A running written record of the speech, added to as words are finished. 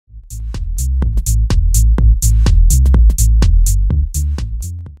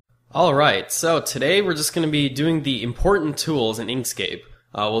Alright, so today we're just going to be doing the important tools in Inkscape.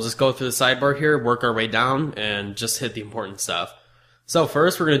 We'll just go through the sidebar here, work our way down, and just hit the important stuff. So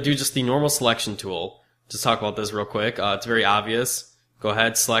first we're going to do just the normal selection tool. Just talk about this real quick. It's very obvious. Go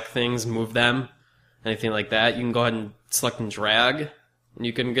ahead, select things, move them, anything like that. You can go ahead and select and drag, and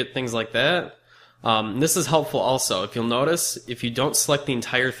you can get things like that. This is helpful also. If you'll notice, if you don't select the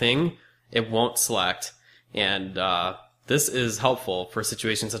entire thing, it won't select. And this is helpful for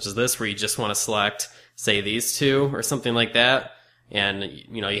situations such as this where you just want to select, say, these two or something like that, and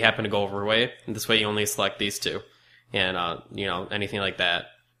you happen to go overweight. And this way you only select these two, and anything like that.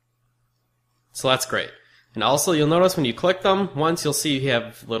 So that's great. And also you'll notice when you click them once, you'll see you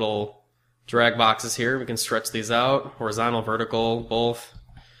have little drag boxes here. We can stretch these out, horizontal, vertical, both.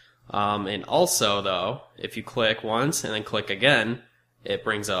 And also though, if you click once and then click again, it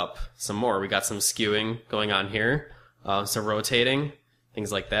brings up some more. We got some skewing going on here. Some rotating,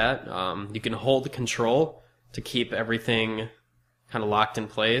 things like that. You can hold the control to keep everything kind of locked in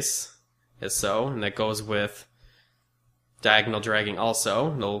place, as so, and that goes with diagonal dragging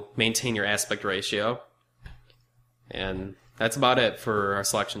also. It'll maintain your aspect ratio. And that's about it for our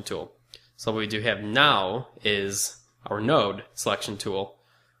selection tool. So what we do have now is our node selection tool.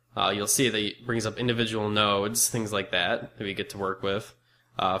 You'll see that it brings up individual nodes, things like that we get to work with.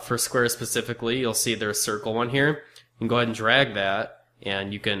 For squares specifically, you'll see there's a circle one here. You can go ahead and drag that,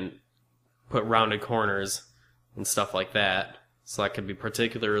 and you can put rounded corners and stuff like that. So that could be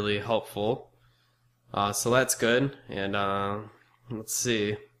particularly helpful. So that's good. And let's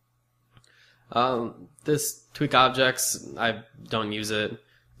see. This tweak objects, I don't use it.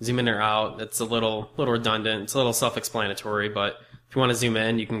 Zoom in or out, it's a little redundant. It's a little self-explanatory, but if you want to zoom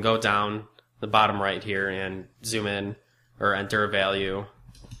in, you can go down the bottom right here and zoom in or enter a value.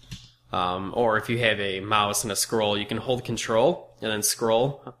 Or if you have a mouse and a scroll, you can hold control and then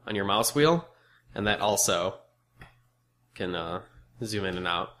scroll on your mouse wheel, and that also can zoom in and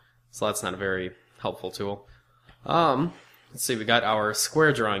out. So that's not a very helpful tool. Let's see, we got our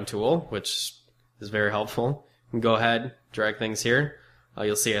square drawing tool, which is very helpful. You can go ahead, drag things here.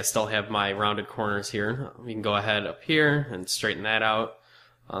 You'll see I still have my rounded corners here. We can go ahead up here and straighten that out.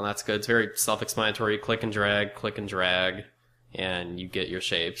 That's good. It's very self-explanatory. Click and drag, and you get your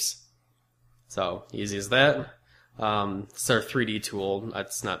shapes. So, easy as that. It's our 3D tool.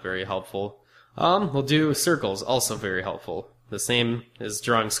 That's not very helpful. We'll do circles, also very helpful. The same as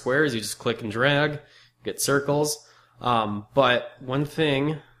drawing squares, you just click and drag, get circles. But one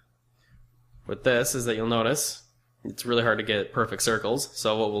thing with this is that you'll notice it's really hard to get perfect circles.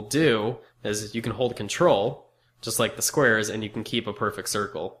 So what we'll do is you can hold control, just like the squares, and you can keep a perfect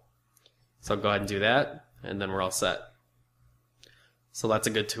circle. So go ahead and do that, and then we're all set. So that's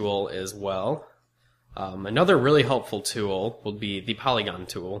a good tool as well. Another really helpful tool will be the Polygon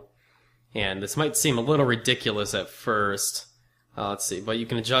Tool. And this might seem a little ridiculous at first, let's see, but you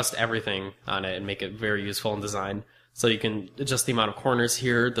can adjust everything on it and make it very useful in design. So you can adjust the amount of corners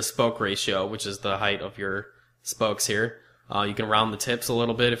here, the spoke ratio, which is the height of your spokes here. You can round the tips a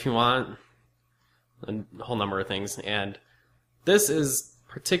little bit if you want, and a whole number of things. And this is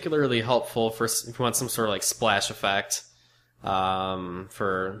particularly helpful for if you want some sort of like splash effect.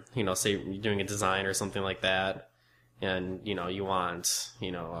 For, say you're doing a design or something like that, and, you want,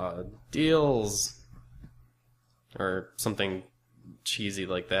 deals, or something cheesy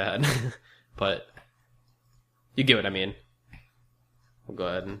like that, but you get what I mean. We'll go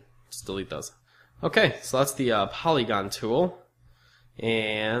ahead and just delete those. Okay, so that's the Polygon tool,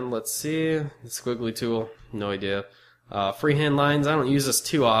 and let's see, the squiggly tool, no idea. Freehand lines, I don't use this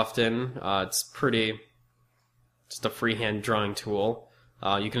too often. It's just a freehand drawing tool.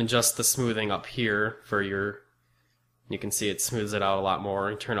 You can adjust the smoothing up here for you can see it smooths it out a lot more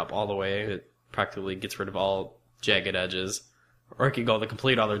and turn up all the way. It practically gets rid of all jagged edges. Or it could go the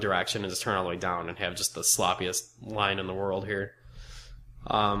complete other direction and just turn all the way down and have just the sloppiest line in the world here.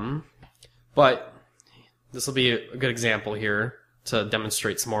 But this will be a good example here to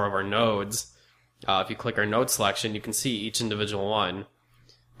demonstrate some more of our nodes. If you click our node selection, you can see each individual one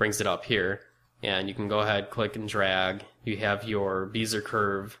brings it up here. And you can go ahead, click and drag. You have your Bezier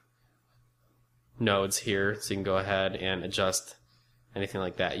curve nodes here, so you can go ahead and adjust anything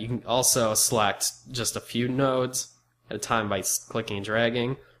like that. You can also select just a few nodes at a time by clicking and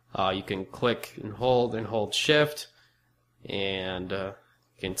dragging. You can click and hold shift, and you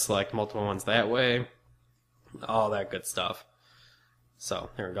can select multiple ones that way. All that good stuff.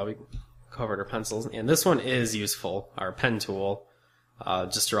 So there we go. We covered our pencils, and this one is useful. Our pen tool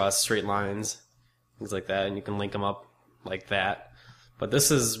just draws straight lines, things like that, and you can link them up like that. But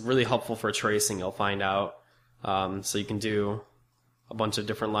this is really helpful for tracing, you'll find out. So you can do a bunch of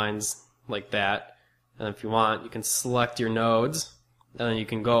different lines like that. And if you want, you can select your nodes, and then you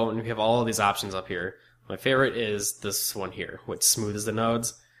can go and you have all of these options up here. My favorite is this one here, which smooths the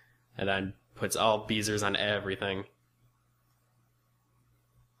nodes and then puts all beziers on everything.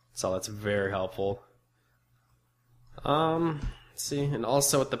 So that's very helpful. Let's see, and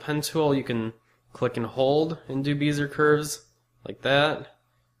also with the pen tool, you can click and hold and do bezier curves like that.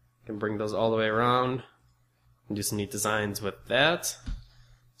 You can bring those all the way around and do some neat designs with that.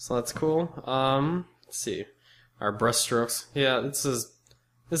 So that's cool. Let's see, our brush strokes. Yeah, this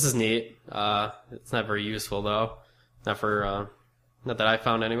is neat. It's not very useful though, not that I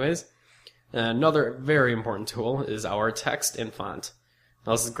found anyways. And another very important tool is our text and font.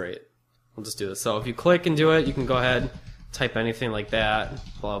 Now this is great. We'll just do this. So if you click and do it, you can go ahead, type anything like that,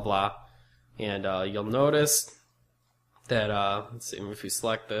 blah blah, and you'll notice that let's see, if we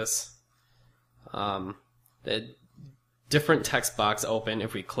select this, the different text box open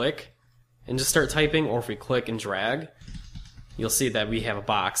if we click and just start typing, or if we click and drag, you'll see that we have a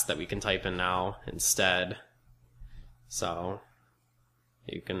box that we can type in now instead. So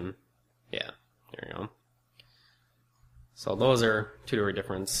you can, yeah, there you go. So those are two different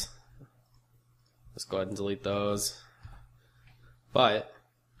difference. Let's go ahead and delete those. But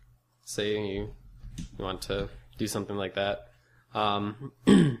say you want to do something like that,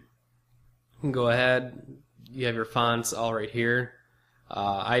 you can go ahead. You have your fonts all right here.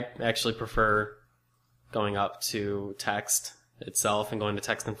 I actually prefer going up to text itself and going to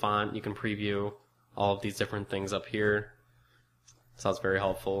text and font. You can preview all of these different things up here. So that's very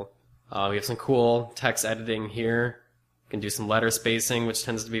helpful. We have some cool text editing here. You can do some letter spacing, which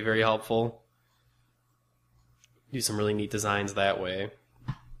tends to be very helpful. Do some really neat designs that way.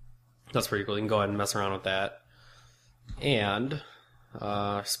 That's pretty cool. You can go ahead and mess around with that. And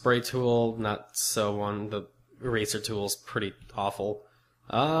spray tool, not so one. The eraser tool is pretty awful.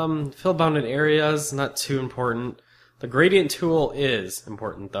 Fill bounded areas, not too important. The gradient tool is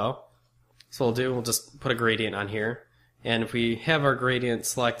important though. So we'll just put a gradient on here. And if we have our gradient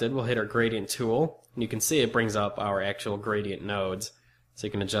selected, we'll hit our gradient tool. And you can see it brings up our actual gradient nodes. So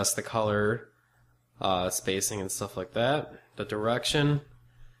you can adjust the color, spacing and stuff like that, the direction,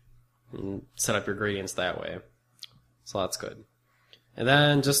 and set up your gradients that way. So that's good. And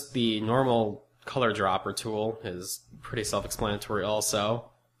then just the normal color dropper tool is pretty self-explanatory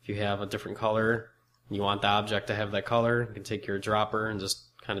also. If you have a different color and you want the object to have that color, you can take your dropper and just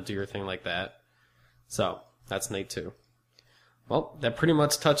kind of do your thing like that. So that's neat too. Well, that pretty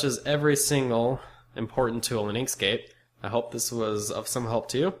much touches every single important tool in Inkscape. I hope this was of some help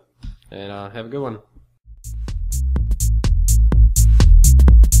to you, and have a good one.